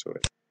going into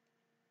it,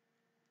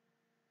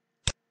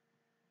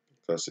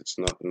 because it's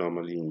not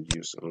normally in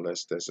use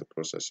unless there's a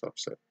process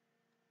upset.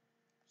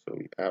 So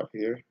we out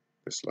here,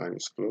 this line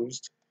is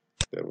closed.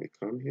 Then we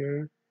come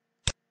here,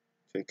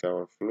 take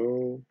our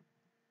flow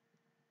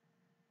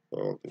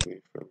all the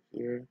way from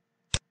here,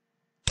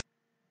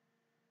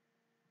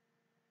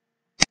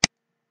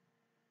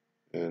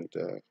 and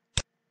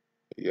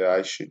yeah,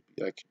 I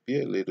could be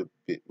a little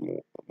bit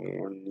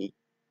more neat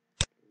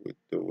with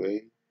the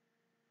way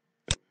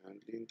I'm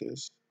handling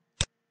this.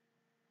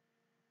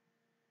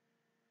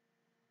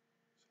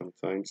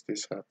 Sometimes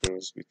this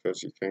happens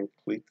because you can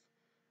click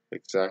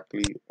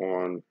exactly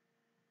on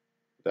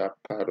that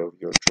part of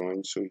your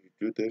drawing. So you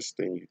do this,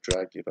 then you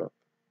drag it up.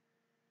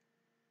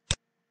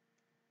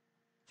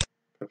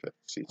 Perfect,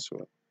 sits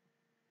well.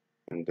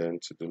 And then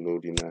to the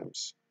loading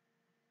amps.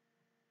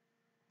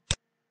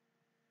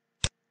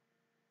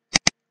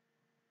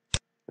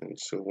 And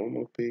so one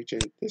more page,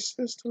 and this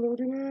is the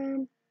loading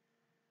amp.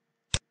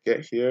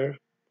 Get here,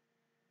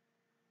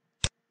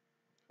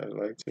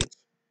 highlight it,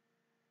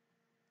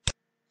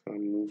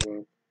 come move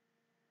up,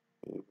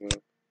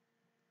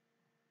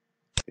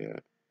 yeah,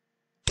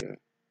 yeah,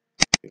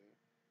 yeah,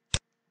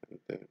 and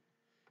then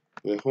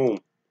we're home.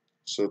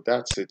 So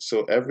that's it.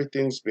 So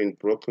everything's been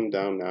broken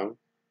down now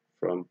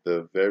from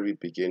the very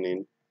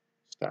beginning.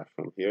 Start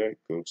from here,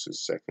 go to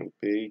second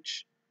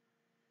page.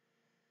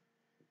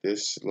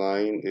 This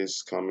line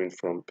is coming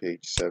from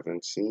page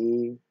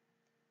 17.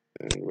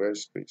 And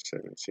where's page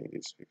 17?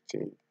 It's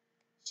 15,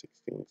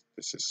 16.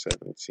 This is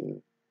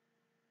 17.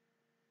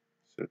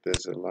 So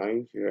there's a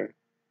line here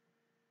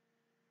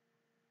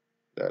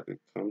that it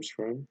comes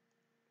from.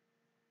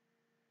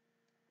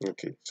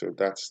 Okay, so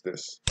that's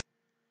this.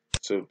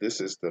 So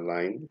this is the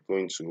line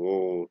going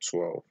to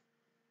 012.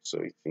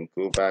 So you can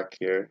go back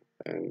here,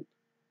 and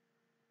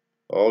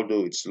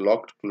although it's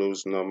locked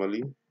closed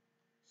normally,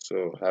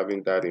 so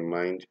having that in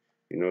mind,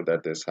 you know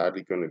that there's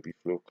hardly going to be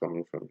flow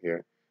coming from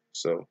here.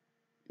 So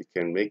you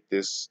can make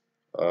this,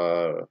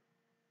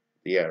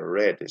 yeah,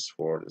 red is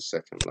for the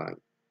second line.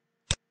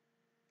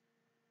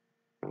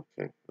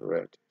 Okay,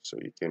 red. So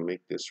you can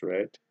make this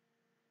red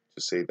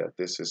to say that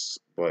this is,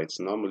 but it's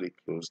normally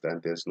closed and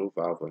there's no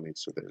valve on it,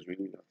 so there's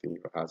really nothing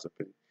you're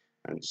HAZOPing.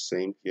 And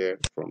same here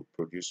from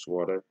produced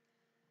water.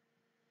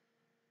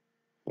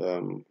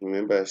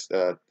 Remember,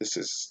 this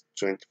is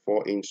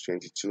 24-inch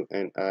 22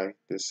 NI.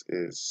 This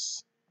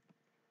is,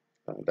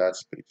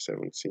 that's page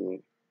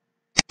 17.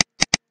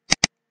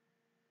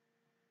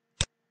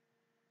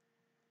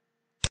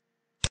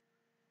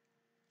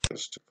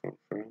 Just to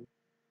confirm.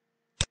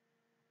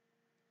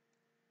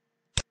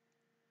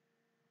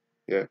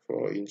 Yeah,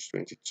 4-inch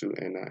 22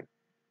 NI.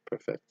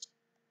 Perfect.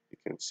 You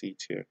can see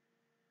it here.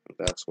 And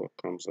that's what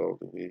comes all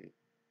the way here.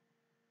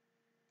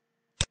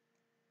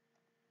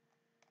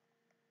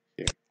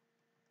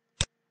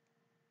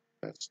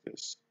 That's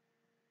this.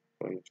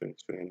 4-inch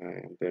 22 NI.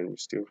 And then we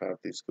still have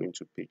this going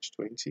to page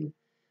 20.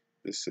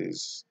 This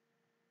is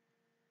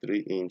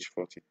 3-inch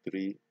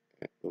 43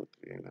 and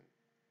 03 NI.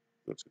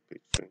 Go to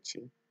page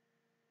 20.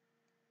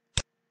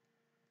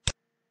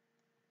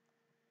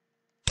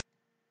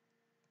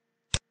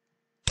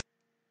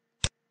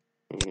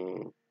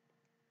 Mm,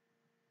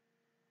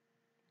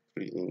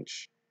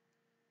 3-inch.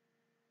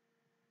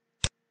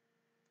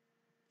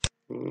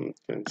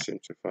 Can't seem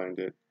to find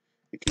it.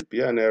 It could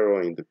be an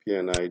error in the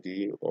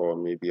P&ID, or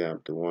maybe I'm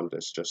the one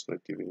that's just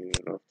not giving you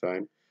enough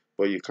time,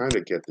 but you kind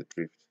of get the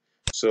drift.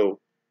 So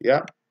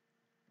yeah,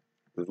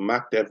 we've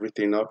marked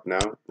everything up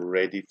now,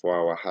 ready for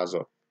our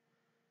HAZOP.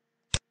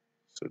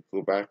 So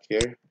go back here,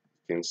 you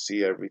can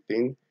see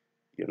everything,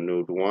 your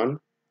node 1.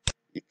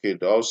 You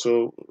could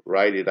also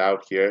write it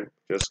out here,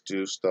 just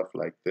do stuff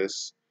like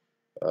this.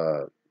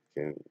 You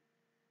can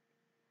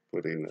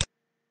put in a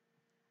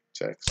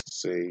text,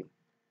 say,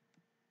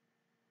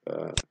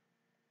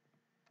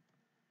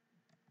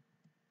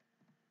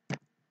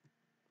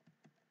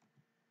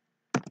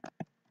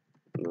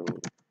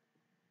 node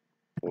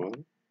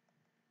 1,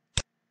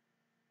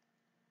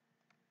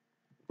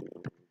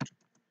 node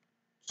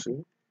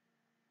 2,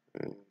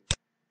 and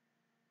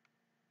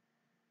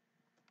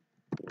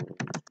node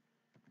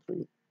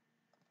 3.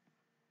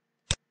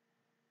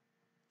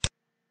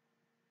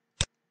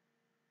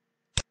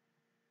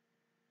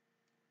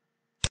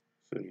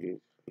 So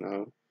you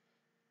now,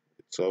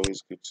 it's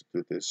always good to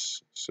do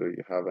this so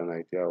you have an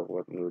idea of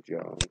what node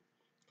you're on.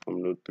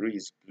 Node 3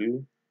 is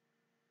blue,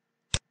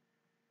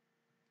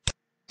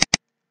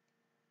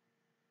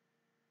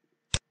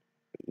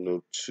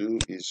 node 2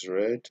 is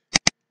red,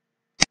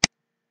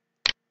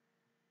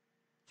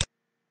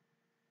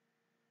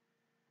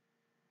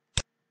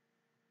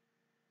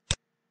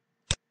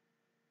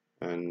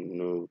 and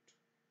node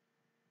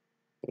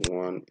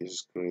 1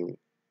 is green.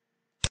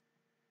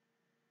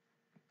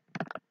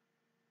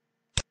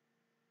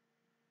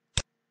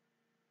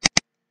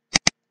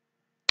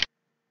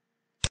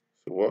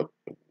 So what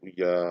we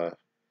yep.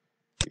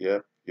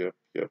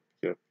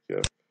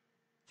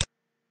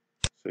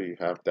 So you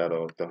have that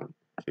all done.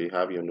 So you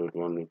have your node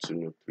 1, node 2,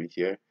 node 3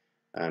 here.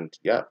 And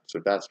yeah, so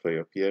that's for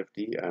your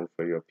PFD, and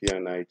for your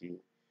P&ID,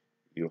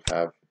 you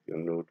have your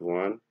node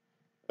 1.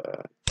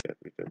 Get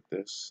rid of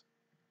this.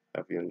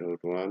 Have your node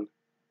 1.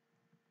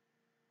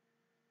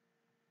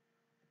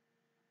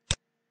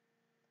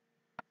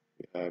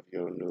 You have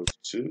your node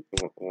 2,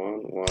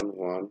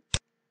 1.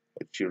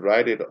 But you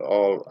write it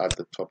all at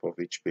the top of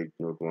each page,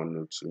 node 1,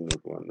 node 2,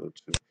 node 1, node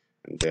 2.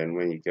 And then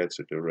when you get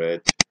to the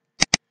red,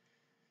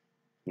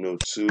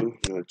 node 2,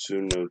 node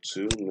 2, node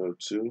 2, node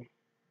 2.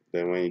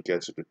 Then when you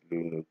get to the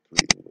blue, node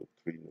 3, node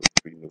 3, node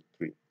 3, node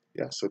 3.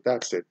 Yeah, so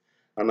that's it.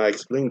 And I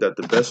explained that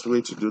the best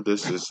way to do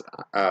this is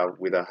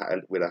with a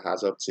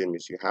HAZOP team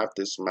is you have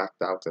this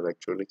marked out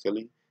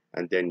electronically,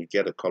 and then you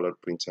get a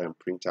colored printer and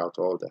print out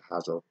all the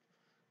HAZOP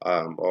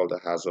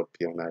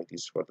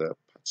P&IDs for the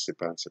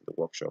participants in the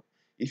workshop.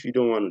 If you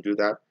don't want to do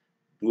that,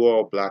 do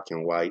all black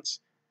and white,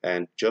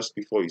 and just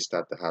before you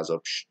start the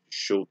HAZOP,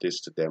 show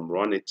this to them,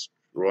 run it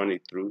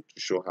through to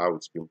show how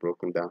it's been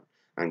broken down,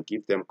 and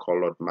give them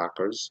colored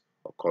markers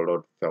or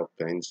colored felt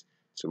pens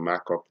to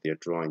mark up their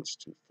drawings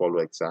to follow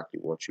exactly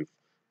what you've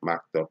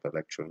marked up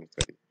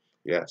electronically.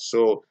 Yeah,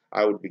 so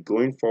I would be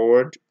going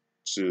forward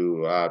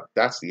to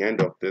that's the end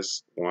of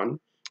this one,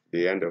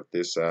 the end of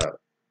this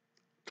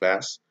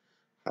class.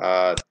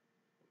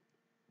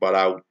 But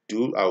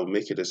I'll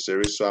make it a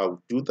series. So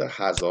I'll do the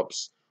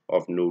HAZOPs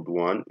of node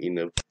 1 in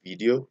a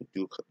video,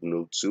 do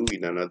node 2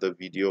 in another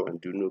video, and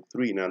do node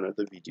 3 in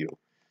another video,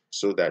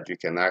 so that you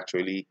can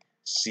actually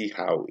see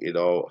how it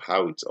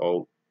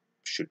all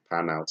should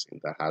pan out in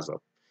the HAZOP.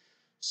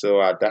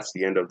 So that's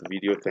the end of the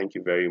video. Thank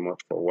you very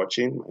much for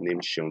watching. My name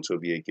is Sean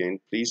Toby again.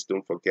 Please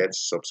don't forget to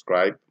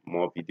subscribe.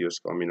 More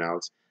videos coming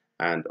out.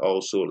 And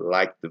also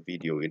like the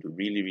video. It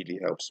really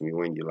helps me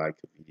when you like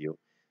a video.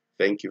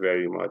 Thank you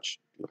very much.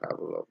 You have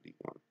a lovely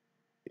one.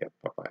 Yeah,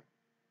 bye-bye.